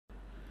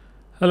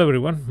Hello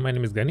everyone, my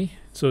name is Gani.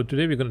 So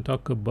today we're going to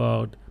talk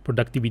about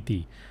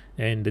productivity,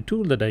 and the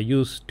tool that I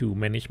use to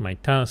manage my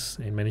tasks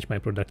and manage my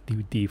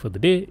productivity for the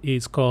day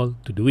is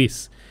called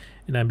Todoist.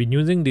 And I've been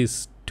using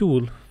this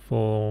tool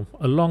for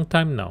a long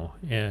time now,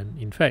 and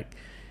in fact,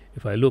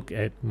 if I look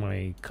at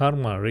my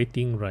karma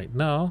rating right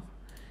now,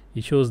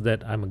 it shows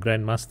that I'm a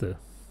grandmaster.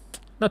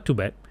 Not too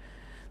bad.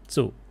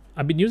 So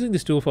I've been using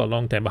this tool for a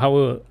long time.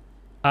 However,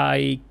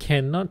 I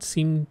cannot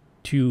seem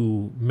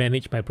to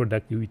manage my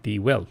productivity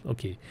well.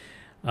 Okay,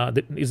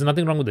 there's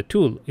nothing wrong with the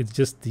tool. It's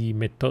just the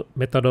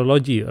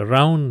methodology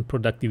around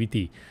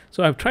productivity.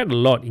 So I've tried a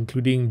lot,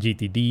 including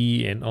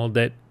GTD and all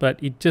that, but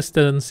it just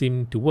doesn't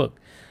seem to work.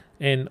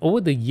 And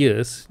over the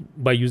years,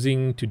 by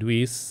using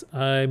Todoist,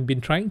 I've been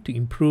trying to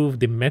improve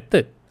the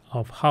method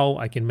of how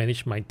I can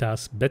manage my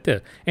tasks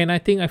better. And I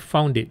think I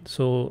found it.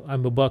 So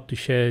I'm about to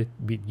share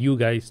with you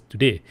guys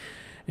today.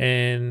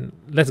 And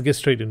let's get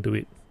straight into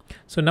it.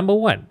 So number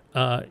one,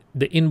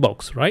 the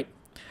inbox, right?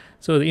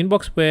 So the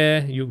inbox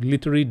where you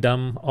literally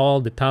dump all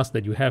the tasks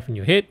that you have in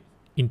your head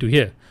into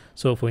here.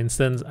 So for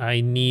instance,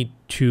 I need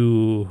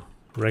to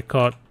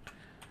record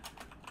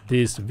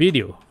this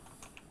video,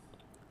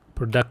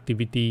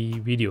 productivity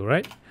video,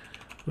 right?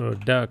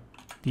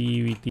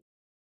 Productivity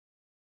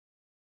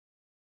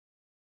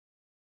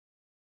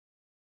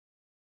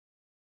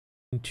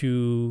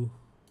into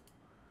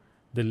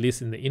the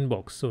list in the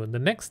inbox. So the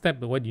next step,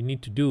 what you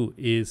need to do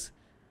is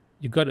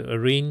you got to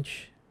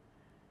arrange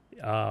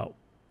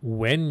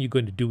when you're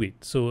going to do it.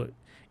 So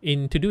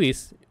in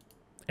Todoist,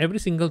 every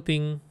single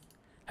thing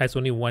has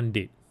only one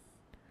date,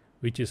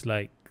 which is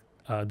like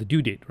the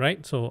due date,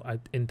 right? So I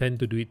intend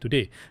to do it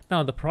today.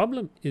 Now the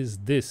problem is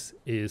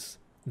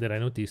that I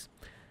noticed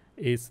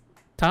is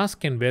task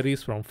can vary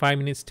from 5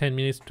 minutes, 10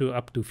 minutes to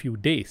up to few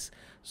days.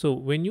 So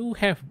when you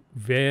have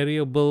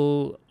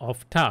variable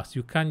of tasks,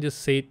 you can't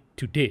just say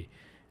today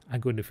I'm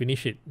going to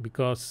finish it,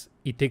 because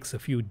it takes a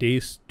few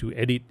days to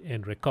edit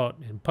and record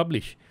and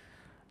publish.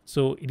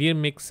 So it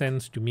didn't make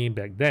sense to me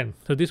back then.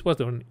 So this was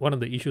one of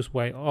the issues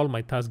why all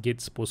my tasks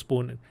gets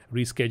postponed,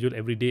 rescheduled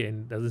every day,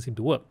 and doesn't seem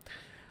to work.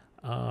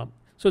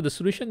 So the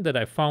solution that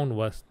I found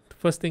was,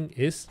 first thing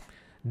is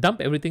dump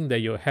everything that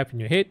you have in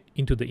your head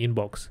into the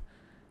inbox.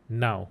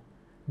 Now,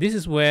 this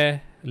is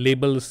where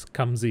labels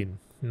comes in.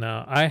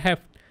 Now I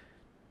have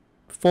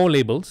 4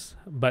 labels,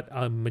 but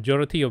a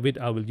majority of it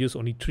I will use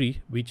only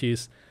 3, which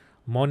is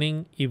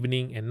morning,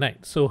 evening, and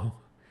night. So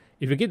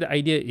if you get the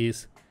idea,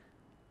 is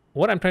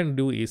what I'm trying to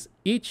do is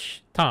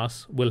each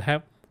task will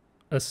have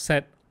a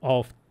set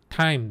of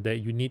time that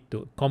you need to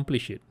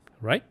accomplish it,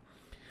 right?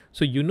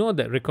 So you know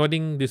that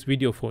recording this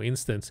video, for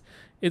instance,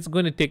 it's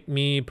going to take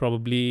me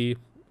probably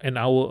an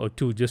hour or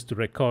 2 just to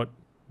record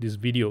this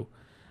video.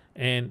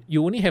 And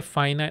you only have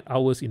finite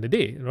hours in the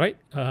day, right?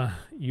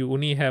 You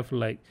only have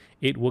like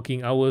 8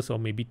 working hours or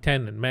maybe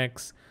 10 at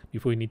max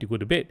before you need to go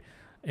to bed.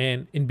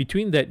 And in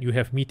between that, you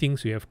have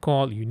meetings, you have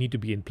call, you need to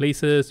be in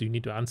places, you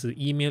need to answer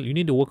email, you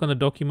need to work on a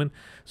document.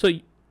 So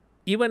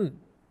even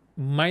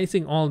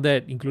minusing all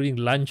that, including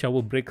lunch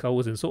hour, break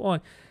hours, and so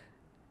on,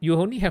 you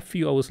only have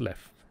few hours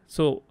left.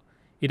 So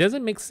it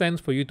doesn't make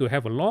sense for you to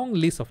have a long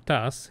list of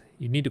tasks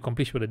you need to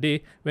accomplish for the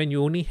day when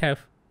you only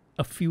have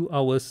a few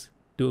hours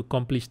to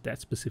accomplish that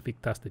specific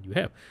task that you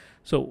have.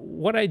 So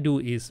what I do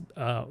is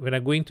when I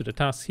go into the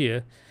tasks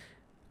here,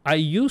 I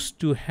used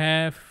to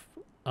have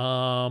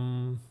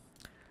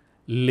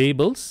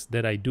labels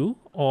that I do,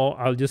 or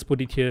I'll just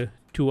put it here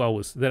 2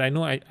 hours that I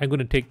know I'm going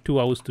to take 2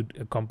 hours to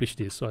accomplish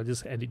this. So I'll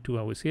just edit 2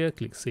 hours here,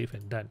 click save,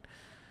 and done.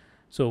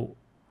 So,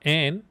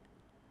 and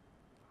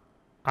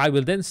I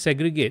will then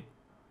segregate.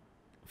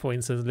 For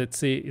instance, let's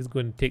say it's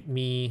going to take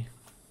me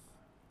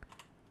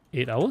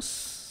 8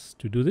 hours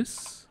to do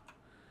this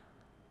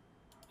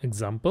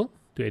example,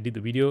 to edit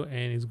the video,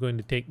 and it's going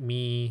to take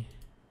me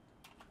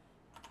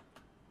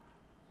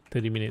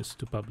 30 minutes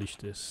to publish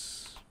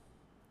this.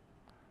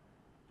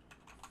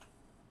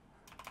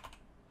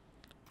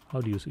 How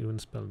do you even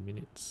spell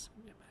minutes?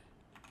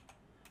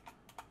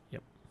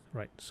 Yep,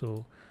 right.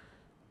 So,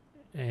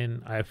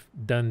 and I've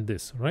done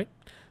this, right?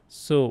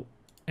 So,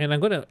 and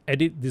I'm going to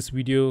edit this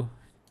video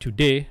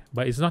today,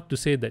 but it's not to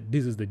say that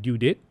this is the due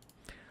date.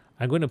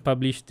 I'm going to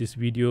publish this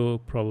video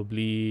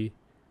probably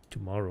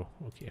tomorrow.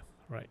 Okay,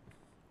 right.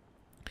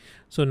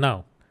 So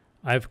now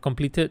I've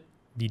completed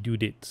the due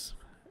dates,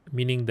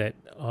 meaning that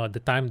the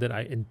time that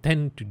I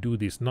intend to do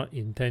this, not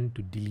intend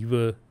to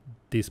deliver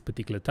this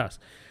particular task.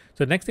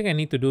 So the next thing I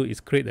need to do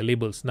is create the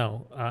labels.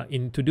 Now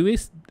in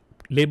Todoist,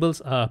 labels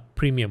are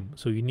premium,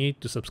 so you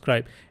need to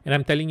subscribe, and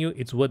I'm telling you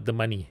it's worth the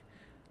money.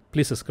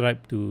 Please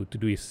subscribe to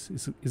Todoist.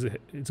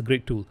 It's a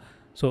great tool.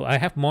 So I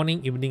have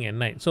morning, evening, and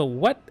night. So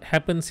what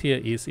happens here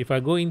is, if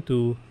I go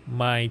into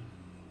my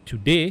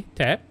today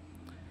tab,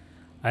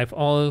 I have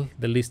all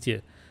the list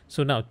here.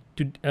 So now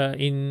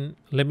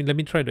let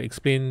me try to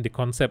explain the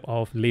concept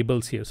of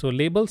labels here. So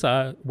labels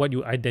are what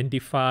you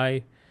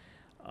identify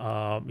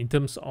in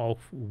terms of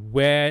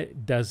where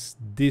does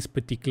this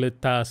particular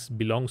task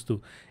belongs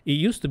to. It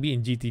used to be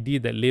in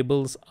GTD that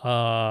labels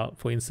are,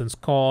 for instance,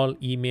 call,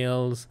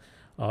 emails,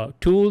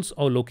 tools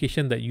or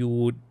location that you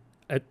would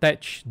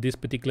attach this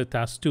particular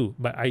task to,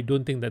 but I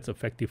don't think that's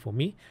effective for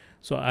me.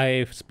 So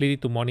I've split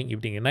it to morning,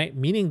 evening, and night,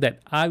 meaning that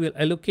I will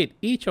allocate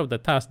each of the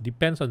tasks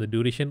depends on the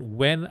duration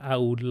when I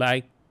would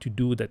like to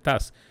do the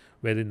task,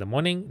 whether in the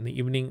morning, in the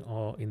evening,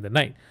 or in the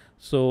night.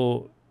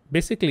 So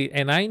basically,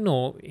 and I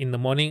know in the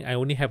morning I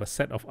only have a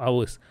set of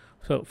hours.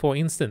 So for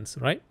instance,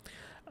 right,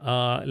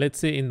 let's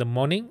say in the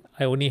morning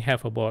I only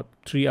have about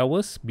 3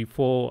 hours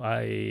before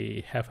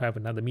I have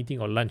another meeting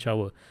or lunch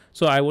hour.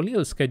 So I only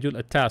will schedule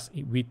a task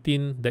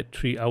within that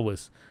 3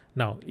 hours.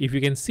 Now if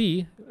you can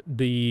see,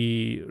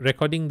 the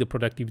recording the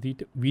productivity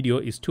video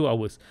is 2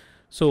 hours,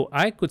 so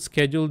I could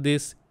schedule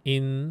this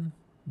in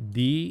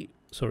the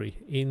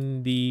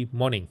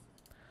morning.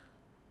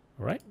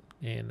 All right,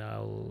 and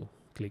I'll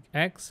click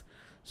X.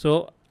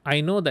 So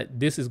I know that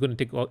this is going to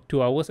take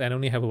 2 hours and I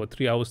only have about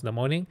 3 hours in the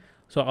morning,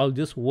 so I'll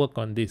just work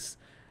on this.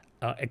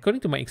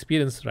 According to my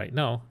experience right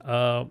now,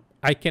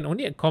 I can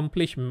only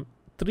accomplish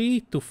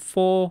 3 to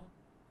 4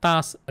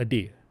 tasks a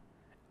day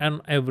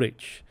on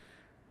average,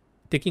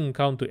 taking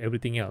account to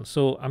everything else.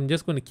 So I'm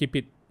just going to keep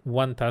it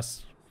one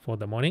task for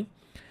the morning.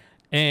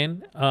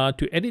 And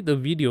to edit the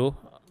video,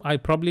 I'm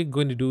probably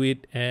going to do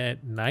it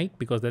at night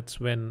because that's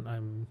when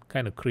I'm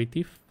kind of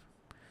creative.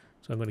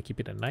 So I'm going to keep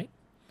it at night.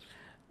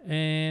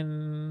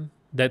 And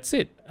that's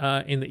it.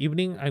 In the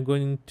evening, I'm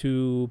going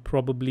to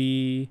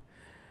probably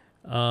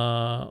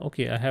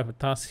okay, I have a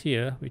task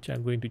here which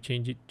I'm going to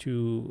change it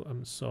to,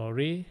 I'm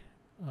sorry,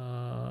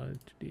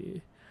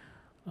 today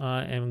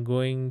I am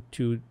going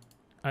to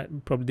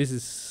probably, this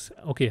is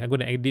okay, I'm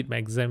going to edit my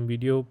exam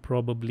video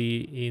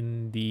probably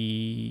in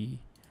the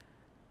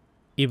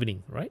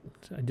evening, right?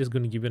 So I'm just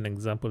going to give you an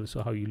example,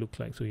 so how you look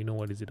like, so you know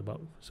what is it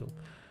about.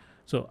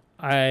 So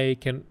I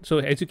can, so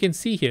as you can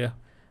see here,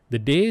 the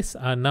days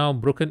are now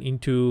broken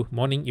into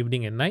morning,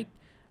 evening, and night.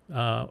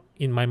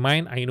 In my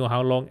mind, I know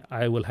how long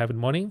I will have in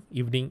morning,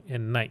 evening,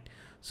 and night.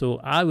 So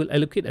I will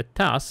allocate a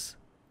task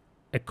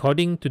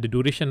according to the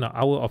duration or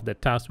hour of the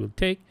task will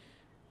take,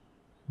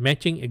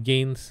 matching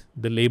against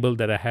the label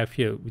that I have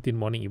here within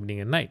morning,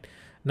 evening, and night.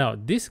 Now,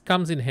 this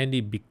comes in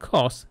handy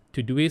because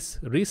Todoist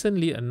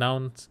recently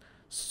announced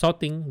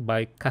sorting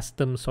by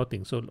custom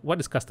sorting. So what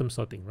is custom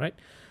sorting, right?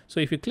 So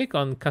if you click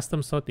on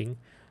custom sorting,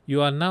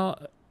 you are now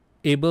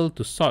able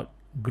to sort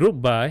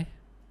group by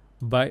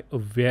a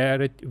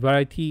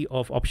variety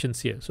of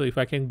options here. So if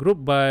I can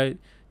group by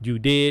due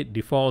date,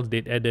 default,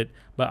 date added,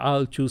 but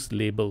I'll choose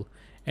label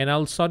and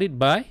I'll sort it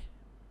by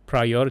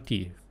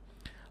priority,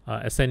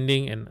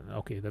 ascending, and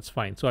okay, that's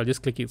fine. So I'll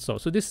just click it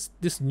sort. So this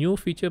new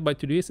feature by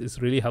Todoist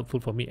is really helpful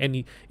for me,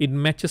 and it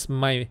matches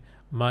my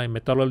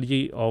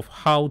methodology of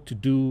how to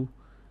do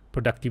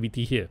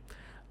productivity here,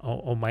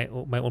 or my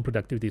own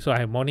productivity. So I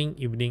have morning,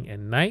 evening,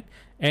 and night,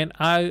 and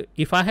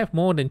if I have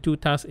more than 2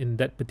 tasks in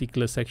that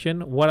particular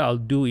section, what I'll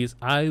do is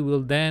I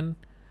will then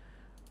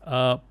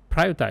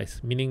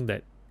prioritize, meaning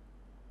that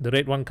the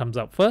red one comes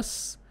up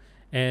first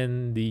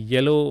and the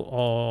yellow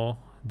or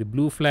the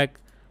blue flag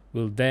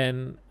will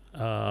then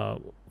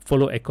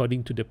follow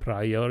according to the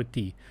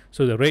priority.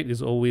 So the red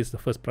is always the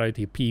first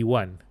priority,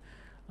 P1.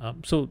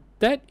 So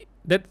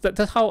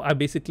that's how I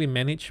basically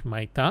manage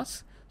my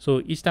tasks.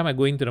 So each time I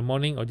go into the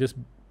morning or just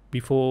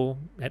before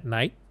at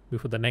night,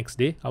 before the next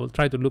day, I will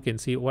try to look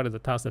and see what are the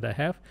tasks that I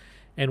have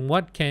and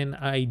what can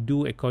I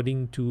do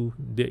according to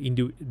the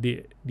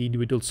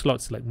individual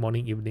slots, like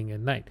morning, evening,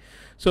 and night.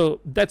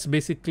 So that's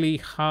basically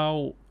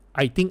how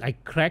I think I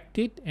cracked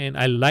it, and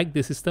I like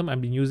the system. I've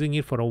been using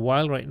it for a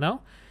while right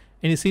now,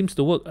 and it seems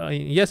to work.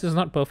 Yes, it's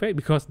not perfect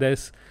because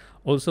there's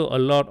also a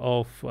lot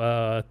of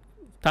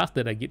tasks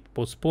that I get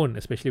postponed,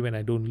 especially when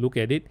I don't look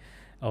at it,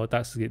 or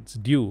tasks gets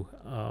due.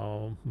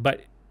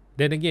 But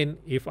then again,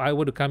 if I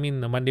were to come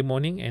in on Monday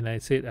morning and I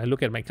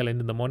look at my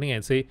calendar in the morning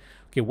and say,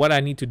 okay, what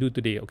I need to do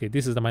today? Okay,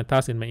 this is my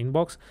task in my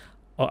inbox.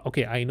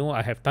 Okay, I know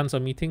I have tons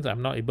of meetings.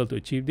 I'm not able to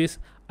achieve this.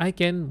 I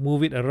can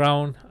move it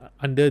around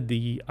under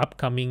the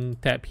upcoming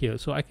tab here.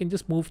 So I can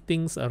just move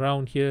things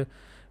around here,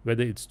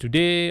 whether it's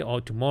today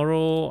or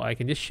tomorrow. I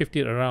can just shift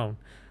it around.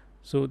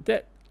 So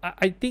that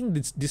I think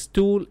this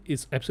tool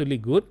is absolutely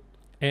good,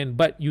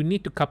 but you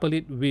need to couple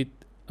it with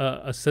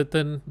a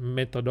certain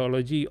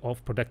methodology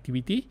of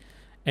productivity,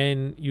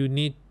 and you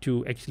need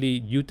to actually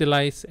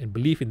utilize and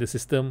believe in the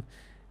system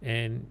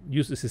and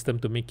use the system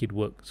to make it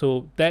work.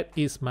 So that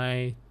is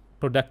my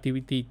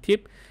productivity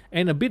tip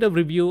and a bit of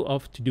review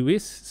of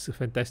Todoist. It's a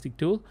fantastic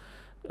tool.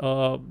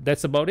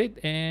 That's about it,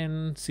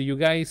 and see you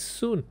guys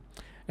soon.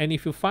 And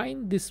if you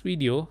find this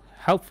video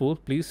helpful,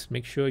 please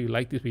make sure you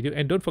like this video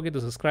and don't forget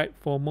to subscribe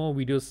for more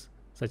videos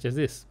such as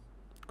this.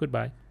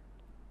 Goodbye.